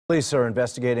Police are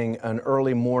investigating an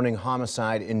early morning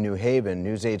homicide in New Haven.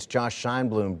 News 8's Josh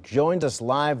Scheinblum joined us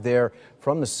live there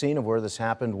from the scene of where this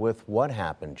happened with what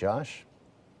happened. Josh?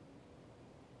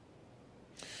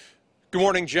 Good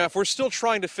morning, Jeff. We're still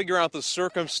trying to figure out the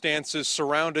circumstances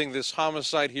surrounding this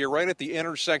homicide here, right at the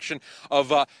intersection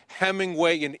of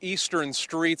Hemingway and Eastern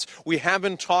Streets. We have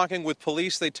been talking with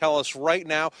police. They tell us right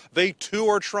now they, too,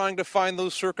 are trying to find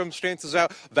those circumstances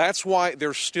out. That's why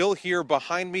they're still here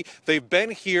behind me. They've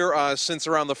been here since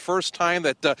around the first time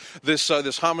that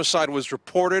this homicide was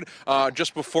reported,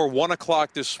 just before 1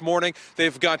 o'clock this morning.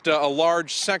 They've got a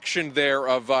large section there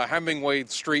of Hemingway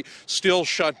Street still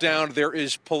shut down. There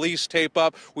is police tape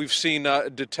up. We've seen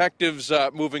detectives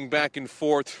moving back and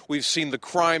forth. We've seen the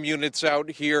crime units out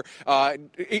here,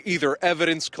 either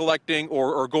evidence collecting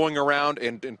or going around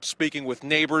and speaking with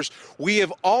neighbors. We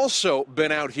have also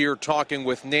been out here talking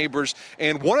with neighbors,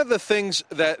 and one of the things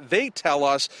that they tell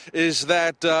us is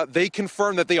that they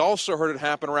confirm that they also heard it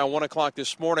happen around 1 o'clock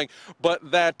this morning, but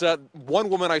that one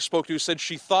woman I spoke to said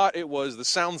she thought it was the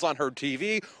sounds on her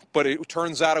TV, but it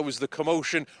turns out it was the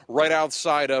commotion right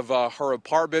outside of her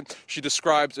apartment. She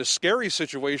describes a scary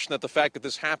situation, that the fact that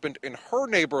this happened in her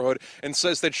neighborhood, and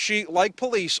says that she, like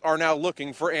police, are now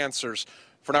looking for answers.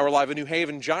 For now, we're live in New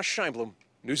Haven. Josh Scheinblum,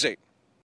 News 8.